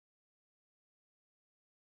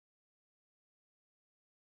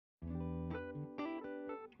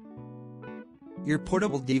Your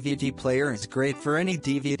portable DVD player is great for any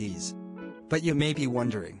DVDs. But you may be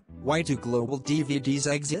wondering, why do global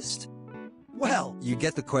DVDs exist? Well, you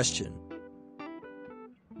get the question.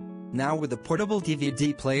 Now with a portable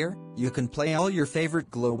DVD player, you can play all your favorite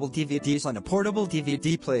global DVDs on a portable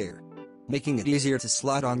DVD player, making it easier to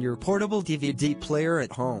slot on your portable DVD player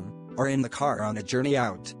at home, or in the car on a journey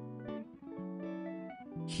out.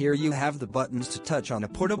 Here you have the buttons to touch on a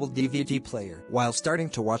portable DVD player while starting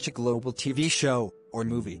to watch a global TV show or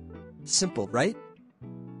movie. Simple, right?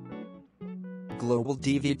 Global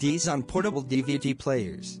DVDs on portable DVD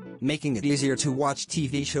players, making it easier to watch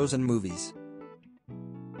TV shows and movies.